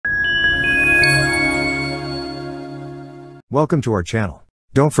Welcome to our channel.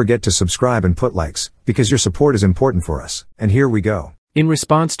 Don't forget to subscribe and put likes, because your support is important for us. And here we go. In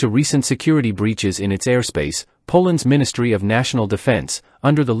response to recent security breaches in its airspace, Poland's Ministry of National Defense,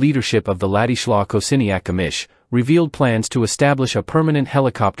 under the leadership of the Władysław Kosiniak-Kamysz, revealed plans to establish a permanent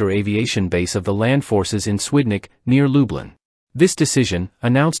helicopter aviation base of the land forces in Swidnik, near Lublin. This decision,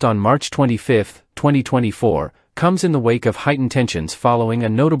 announced on March 25, 2024, comes in the wake of heightened tensions following a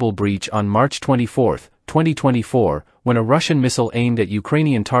notable breach on March 24, 2024, when a Russian missile aimed at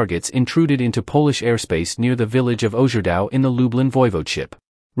Ukrainian targets intruded into Polish airspace near the village of Ozherdał in the Lublin voivodeship.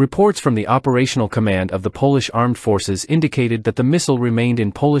 Reports from the operational command of the Polish armed forces indicated that the missile remained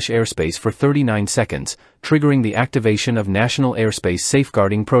in Polish airspace for 39 seconds, triggering the activation of national airspace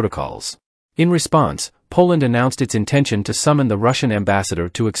safeguarding protocols. In response, Poland announced its intention to summon the Russian ambassador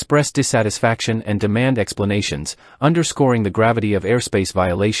to express dissatisfaction and demand explanations, underscoring the gravity of airspace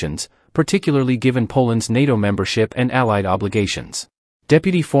violations, particularly given Poland's NATO membership and allied obligations.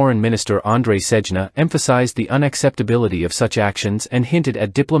 Deputy Foreign Minister Andrzej Sejna emphasized the unacceptability of such actions and hinted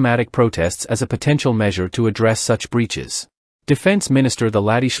at diplomatic protests as a potential measure to address such breaches. Defense Minister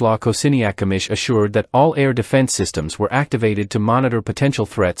Władysław Kosiniak-Kamysz assured that all air defense systems were activated to monitor potential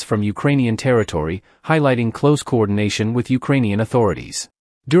threats from Ukrainian territory, highlighting close coordination with Ukrainian authorities.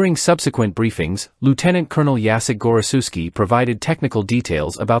 During subsequent briefings, Lieutenant Colonel Jacek Gorasuski provided technical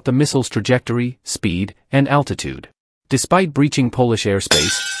details about the missile's trajectory, speed, and altitude. Despite breaching Polish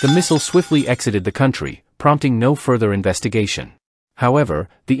airspace, the missile swiftly exited the country, prompting no further investigation. However,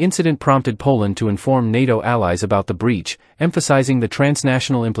 the incident prompted Poland to inform NATO allies about the breach, emphasizing the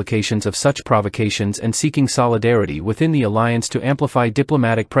transnational implications of such provocations and seeking solidarity within the alliance to amplify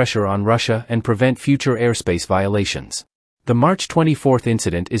diplomatic pressure on Russia and prevent future airspace violations. The March 24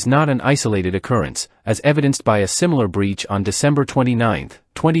 incident is not an isolated occurrence, as evidenced by a similar breach on December 29,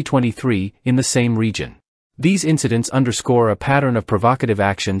 2023, in the same region. These incidents underscore a pattern of provocative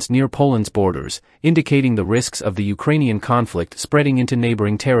actions near Poland's borders, indicating the risks of the Ukrainian conflict spreading into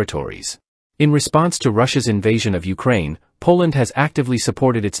neighboring territories. In response to Russia's invasion of Ukraine, Poland has actively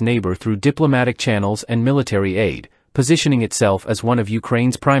supported its neighbor through diplomatic channels and military aid, positioning itself as one of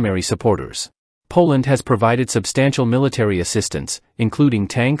Ukraine's primary supporters. Poland has provided substantial military assistance, including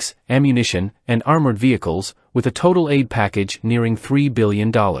tanks, ammunition, and armored vehicles, with a total aid package nearing $3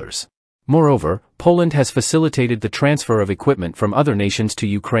 billion. Moreover, Poland has facilitated the transfer of equipment from other nations to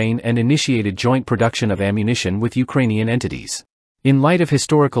Ukraine and initiated joint production of ammunition with Ukrainian entities. In light of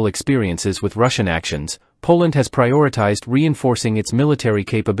historical experiences with Russian actions, Poland has prioritized reinforcing its military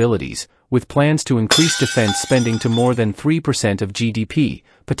capabilities, with plans to increase defense spending to more than 3% of GDP,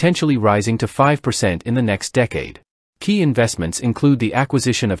 potentially rising to 5% in the next decade. Key investments include the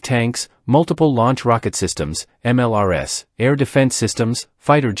acquisition of tanks, multiple launch rocket systems, MLRS, air defense systems,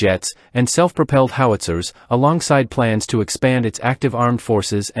 fighter jets, and self-propelled howitzers, alongside plans to expand its active armed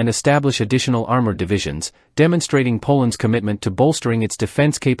forces and establish additional armored divisions, demonstrating Poland's commitment to bolstering its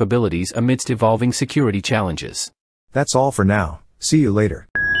defense capabilities amidst evolving security challenges. That's all for now. See you later.